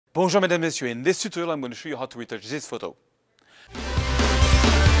Bonjour mesdames et messieurs, in this tutorial I'm going to show you how to retouch this photo.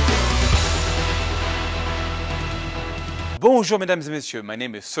 Bonjour mesdames et messieurs, my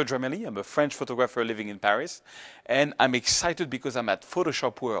name is Serge Ramelli, I'm a French photographer living in Paris, and I'm excited because I'm at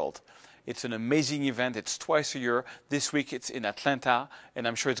Photoshop World. It's an amazing event, it's twice a year. This week it's in Atlanta, and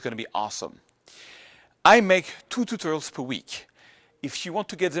I'm sure it's going to be awesome. I make 2 tutorials per week. If you want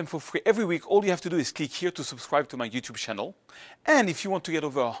to get them for free every week, all you have to do is click here to subscribe to my YouTube channel. And if you want to get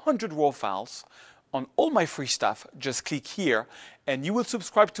over 100 raw files on all my free stuff, just click here and you will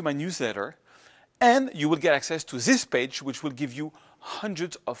subscribe to my newsletter and you will get access to this page, which will give you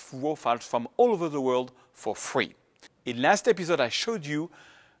hundreds of raw files from all over the world for free. In last episode, I showed you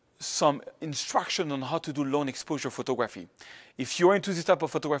some instruction on how to do long exposure photography. If you're into this type of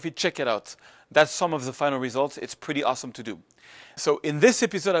photography, check it out. That's some of the final results. It's pretty awesome to do. So in this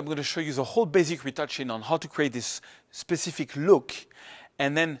episode, I'm going to show you the whole basic retouching on how to create this specific look.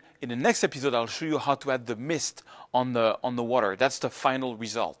 And then in the next episode, I'll show you how to add the mist on the water. That's the final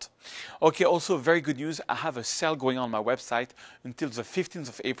result. Okay, also very good news. I have a sale going on my website until the 15th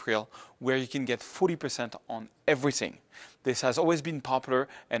of April where you can get 40% on everything. This has always been popular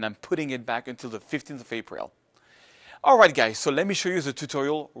and I'm putting it back until the 15th of April. All right, guys, so let me show you the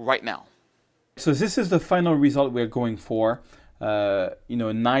tutorial right now. So this is the final result we're going for. A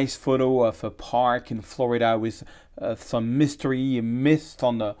nice photo of a park in Florida with some mystery mist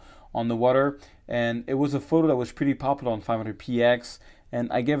on the water, and it was a photo that was pretty popular on 500px,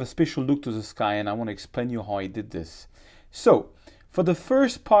 and I gave a special look to the sky, and I want to explain you how I did this. So for the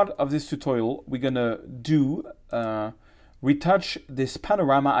first part of this tutorial, we're gonna do retouch this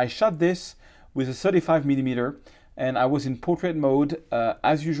panorama. I shot this with a 35mm, and I was in portrait mode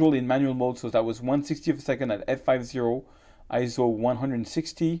as usual in manual mode, so that was 1/60th of a second at f/50. ISO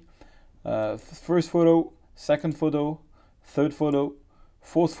 160, first photo, second photo, third photo,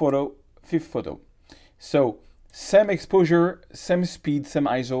 fourth photo, fifth photo. So same exposure, same speed, same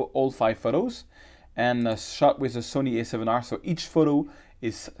ISO, all 5 photos, and shot with a Sony A7R. So each photo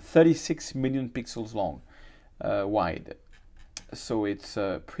is 36 million pixels long, wide. So it's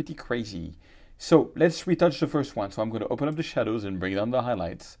pretty crazy. So let's retouch the first one. So I'm going to open up the shadows and bring down the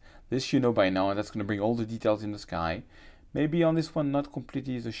highlights. This you know by now, and that's going to bring all the details in the sky. Maybe on this one, not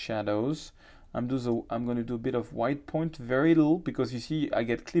completely the shadows. I'm going to do a bit of white point, very little, because you see I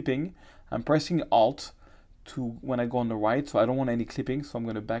get clipping. I'm pressing Alt to when I go on the right, so I don't want any clipping, so I'm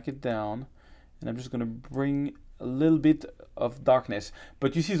going to back it down. And I'm just going to bring a little bit of darkness.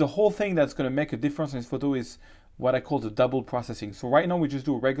 But you see the whole thing that's going to make a difference in this photo is what I call the double processing. So right now we just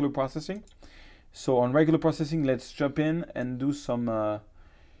do regular processing. So on regular processing, let's jump in and do some...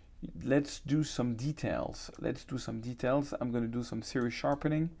 let's do some details. I'm going to do some series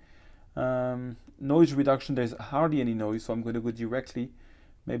sharpening. Noise reduction, there's hardly any noise, so I'm going to go directly,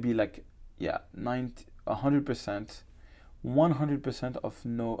 maybe like, yeah, 100%. 100%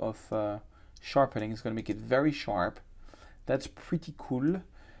 of sharpening is going to make it very sharp. That's pretty cool.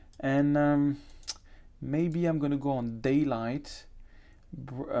 And maybe I'm going to go on daylight,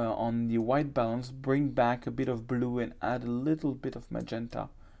 on the white balance, bring back a bit of blue and add a little bit of magenta.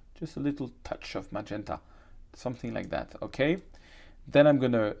 Just a little touch of magenta, something like that, okay? Then I'm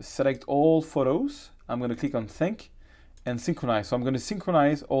going to select all photos. I'm going to click on Sync and Synchronize. So I'm going to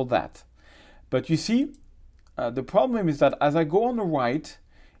synchronize all that. But you see, the problem is that as I go on the right,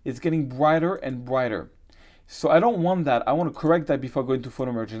 it's getting brighter and brighter. So I don't want that. I want to correct that before going to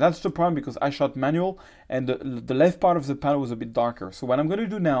photo merge. And that's the problem because I shot manual and the left part of the panel was a bit darker. So what I'm going to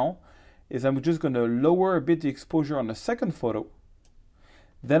do now is I'm just going to lower a bit the exposure on the second photo.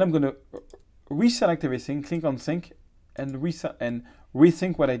 Then I'm going to reselect everything, click on Sync, and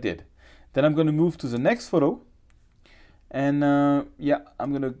rethink what I did. Then I'm going to move to the next photo. And yeah,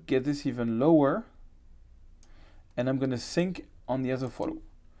 I'm going to get this even lower. And I'm going to sync on the other photo.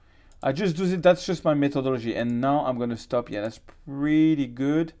 I just do it, that's just my methodology. And now I'm going to stop. Yeah, that's pretty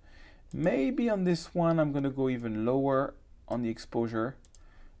good. Maybe on this one, I'm going to go even lower on the exposure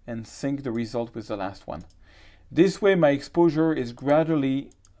and sync the result with the last one. This way my exposure is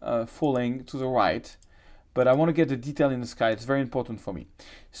gradually falling to the right, but I want to get the detail in the sky. It's very important for me.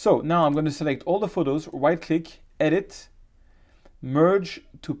 So now I'm going to select all the photos, right click, edit, merge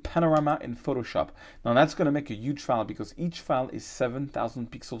to Panorama in Photoshop. Now that's going to make a huge file because each file is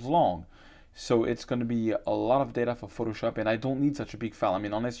 7,000 pixels long. So it's going to be a lot of data for Photoshop, and I don't need such a big file. I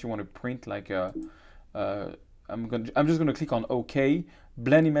mean, unless you want to print like a, I'm just going to click on OK,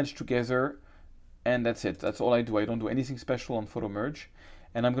 blend image together, and that's it. That's all I do. I don't do anything special on photo merge.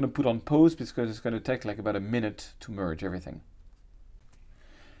 And I'm going to put on pause because it's going to take like about a minute to merge everything.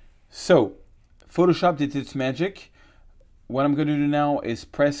 So Photoshop did its magic. what I'm going to do now is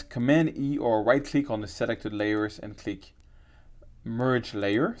press Command E or right click on the selected layers and click merge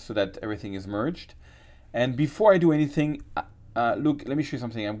layer so that everything is merged. And before I do anything, look, let me show you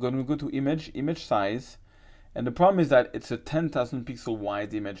something. I'm going to go to image size. And the problem is that it's a 10,000 pixel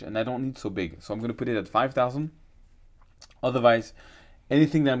wide image and I don't need so big. So I'm going to put it at 5,000. Otherwise,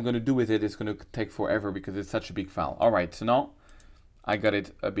 anything that I'm going to do with it is going to take forever because it's such a big file. All right, so now I got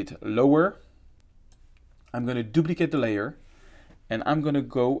it a bit lower. I'm going to duplicate the layer and I'm going to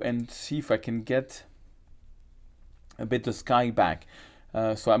go and see if I can get a bit of sky back.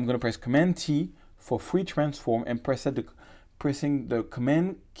 So I'm going to press Command T for free transform and pressing the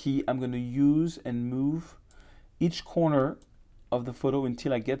Command key. I'm going to use and move each corner of the photo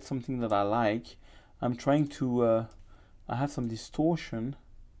until I get something that I like. I'm trying to, I have some distortion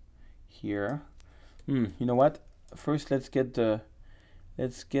here. You know what? First, let's get the,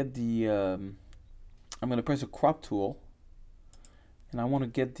 I'm going to press the crop tool and I want to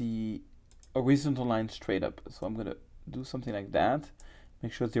get the horizontal line straight up. So I'm going to do something like that.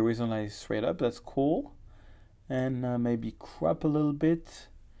 Make sure the horizontal line is straight up. That's cool. And maybe crop a little bit.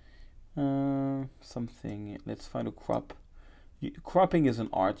 Something. Let's find a crop. Cropping is an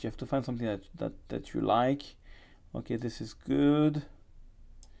art. You have to find something that you like. Okay, this is good.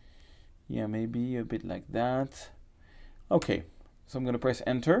 Yeah, maybe a bit like that. Okay, so I'm going to press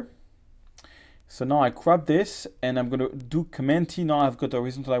Enter. So now I crop this and I'm going to do Command T. Now I've got the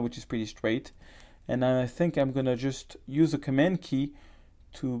horizontal line which is pretty straight. And I think I'm going to just use the Command key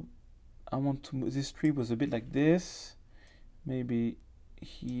to, I want to move, this tree was a bit like this. Maybe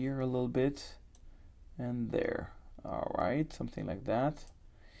here a little bit and there. All right, something like that.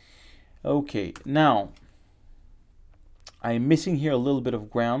 Okay, now I'm missing here a little bit of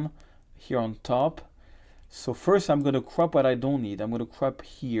ground here on top. So first I'm going to crop what I don't need. I'm going to crop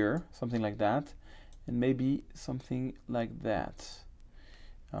here, something like that. And maybe something like that.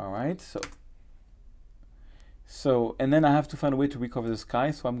 All right, so, and then I have to find a way to recover the sky.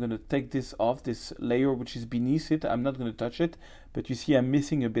 So I'm going to take this off, this layer which is beneath it. I'm not going to touch it, but you see I'm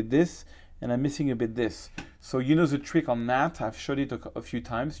missing a bit this and I'm missing a bit this. So you know the trick on that. I've showed it a few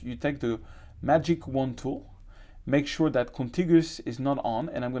times. You take the magic wand tool, make sure that contiguous is not on,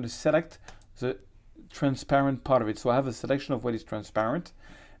 and I'm going to select the transparent part of it. So I have a selection of what is transparent.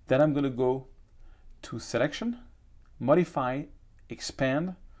 Then I'm going to go to selection, modify,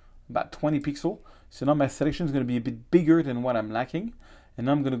 expand, about 20 pixel. So now my selection is going to be a bit bigger than what I'm lacking. And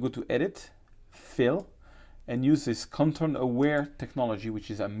now I'm going to go to edit, fill, and use this contour aware technology,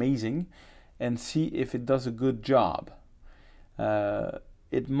 which is amazing, and see if it does a good job.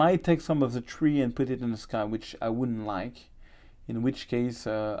 It might take some of the tree and put it in the sky, which I wouldn't like, in which case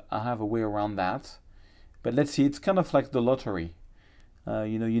I have a way around that. But let's see, it's kind of like the lottery.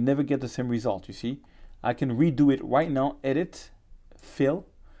 You know, you never get the same result, you see. I can redo it right now, edit, fill,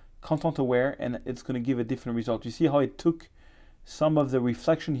 content aware, and it's going to give a different result. You see how it took some of the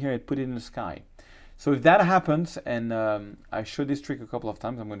reflection here and put it in the sky. So if that happens, and I showed this trick a couple of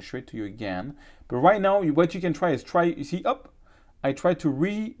times, I'm going to show it to you again. But right now, what you can try is you see, I tried to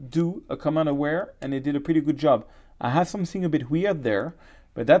redo a command aware, and it did a pretty good job. I have something a bit weird there,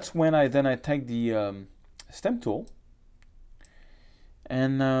 but that's when I take the stem tool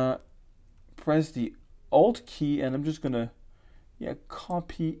and press the Alt key, and I'm just going to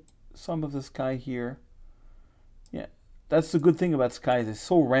copy some of the sky here. Yeah, that's the good thing about skies. It's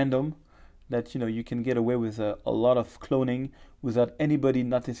so random that you can get away with a lot of cloning without anybody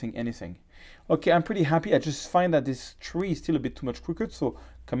noticing anything. Okay, I'm pretty happy. I just find that this tree is still a bit too much crooked, so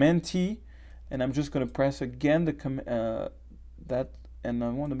Command T, and I'm just going to press again the and I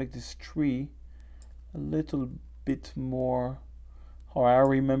want to make this tree a little bit more how I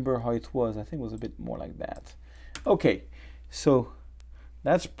remember how it was. I think it was a bit more like that. Okay, so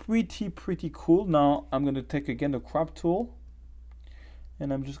that's pretty cool. Now I'm going to take again the crop tool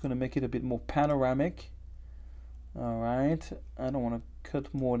and I'm just going to make it a bit more panoramic. All right, I don't want to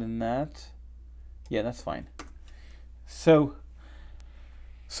cut more than that. Yeah, that's fine. So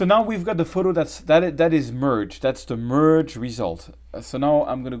now we've got the photo that is merged. That's the merge result. So now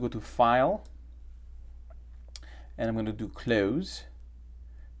I'm going to go to File and I'm going to do Close,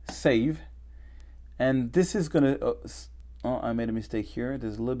 Save, and this is going to I made a mistake here.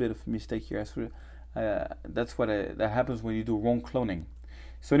 There's a little bit of mistake here. That's that happens when you do wrong cloning.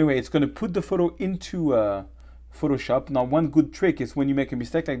 So anyway, it's going to put the photo into Photoshop. Now, one good trick is when you make a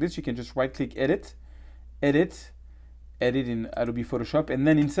mistake like this, you can just right-click Edit in Adobe Photoshop, and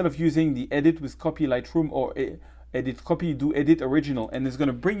then instead of using the Edit with Copy Lightroom or Edit Copy, do Edit Original, and it's going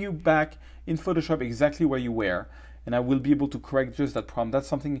to bring you back in Photoshop exactly where you were, and I will be able to correct just that problem. That's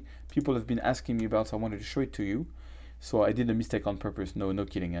something people have been asking me about, so I wanted to show it to you. So I did a mistake on purpose. No, no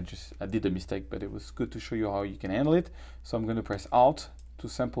kidding. I did a mistake, but it was good to show you how you can handle it. So I'm going to press Alt to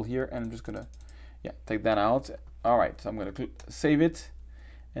sample here, and I'm just going to, yeah, take that out. All right, so I'm going to save it,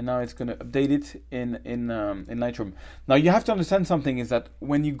 and now it's going to update it in Lightroom. Now you have to understand something is that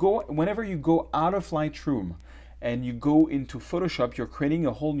whenever you go out of Lightroom and you go into Photoshop, you're creating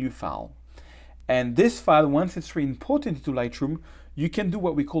a whole new file. And this file, once it's re-imported into Lightroom, you can do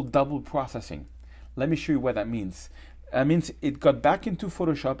what we call double processing. Let me show you what that means. That means it got back into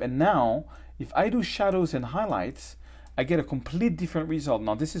Photoshop, and now if I do shadows and highlights, I get a complete different result.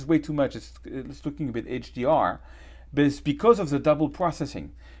 Now this is way too much, it's looking a bit HDR, but it's because of the double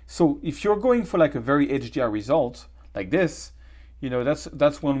processing. So if you're going for like a very HDR result, like this, you know,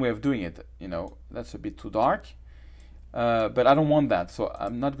 that's one way of doing it. You know, that's a bit too dark, but I don't want that. So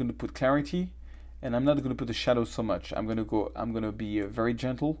I'm not going to put clarity, and I'm not going to put the shadows so much. I'm going to be very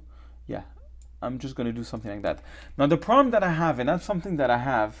gentle. Yeah, I'm just going to do something like that. Now the problem that I have, and that's something that I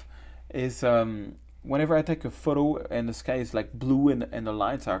have, is whenever I take a photo and the sky is like blue and the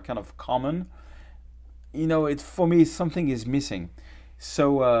lights are kind of common, you know, for me something is missing.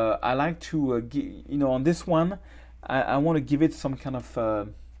 So I like to, you know, on this one, I want to give it some kind of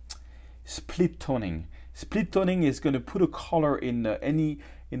split toning. Split toning is going to put a color in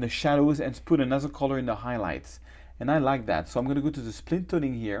the shadows and put another color in the highlights, and I like that. So I'm going to go to the split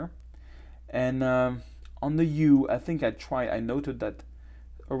toning here, and on the hue, I think I noted that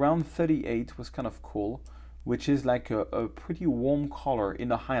around 38 was kind of cool, which is like a pretty warm color in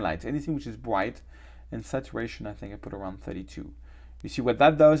the highlights. Anything which is bright, and saturation, I think I put around 32. You see what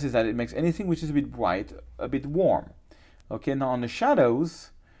that does is that it makes anything which is a bit bright a bit warm. Okay, now on the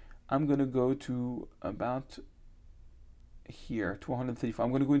shadows, I'm going to go to about here, 235. I'm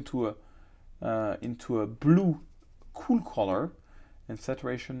going to go into a blue cool color, and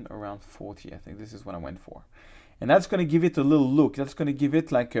saturation around 40. I think this is what I went for. And that's going to give it a little look. That's going to give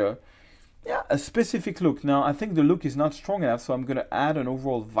it like a specific look. Now, I think the look is not strong enough, so I'm going to add an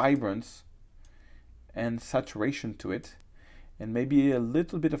overall vibrance and saturation to it, and maybe a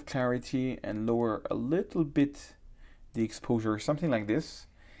little bit of clarity, and lower a little bit the exposure, something like this.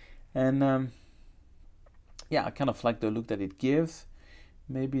 And yeah, I kind of like the look that it gives.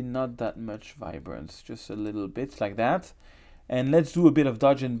 Maybe not that much vibrance, just a little bit like that. And let's do a bit of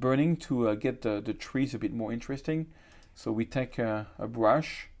dodge and burning to get the trees a bit more interesting. So we take a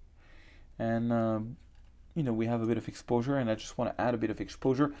brush, and you know, we have a bit of exposure, and I just want to add a bit of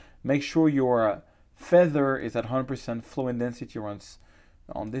exposure. Make sure your feather is at 100% flow and density.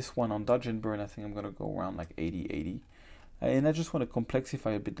 On this one, on dodge and burn, I think I'm going to go around like 80. And I just want to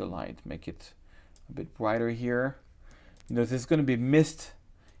complexify a bit the light, make it a bit brighter here. You know, there's going to be mist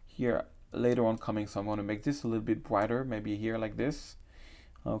here later on coming, so I'm going to make this a little bit brighter, maybe here like this.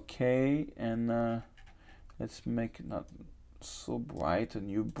 Okay, and let's make it not so bright. A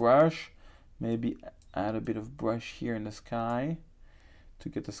new brush, maybe add a bit of brush here in the sky to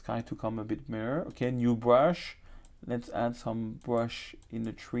get the sky to come a bit mirror. Okay, new brush. Let's add some brush in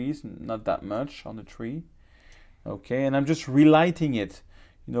the trees, not that much on the tree. Okay, and I'm just relighting it.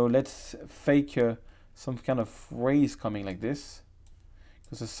 You know, let's fake some kind of rays coming like this,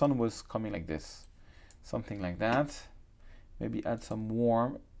 because the sun was coming like this, something like that. Maybe add some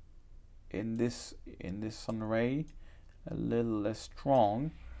warm in this sun ray, a little less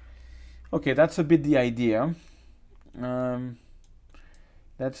strong. Okay, that's a bit the idea.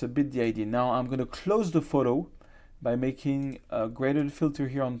 That's a bit the idea. Now I'm going to close the photo by making a graded filter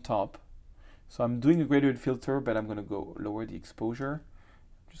here on top. So I'm doing a graded filter, but I'm going to go lower the exposure.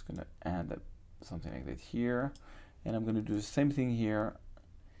 I'm just going to add something like that here, and I'm going to do the same thing here.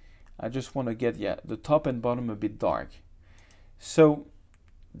 I just want to get, yeah, the top and bottom a bit dark. So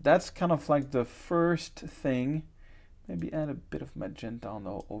that's kind of like the first thing. Maybe add a bit of magenta on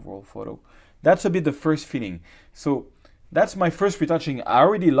the overall photo. That's a bit the first feeling. So that's my first retouching. I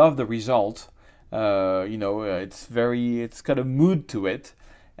already love the result. You know, it's got a mood to it,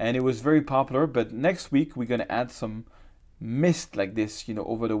 and it was very popular. But next week we're gonna add some mist like this, you know,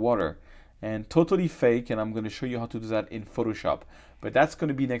 over the water, and totally fake. And I'm gonna show you how to do that in Photoshop. But that's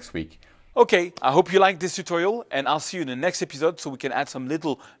gonna be next week. Okay, I hope you liked this tutorial, and I'll see you in the next episode so we can add some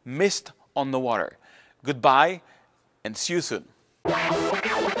little mist on the water. Goodbye, and see you soon.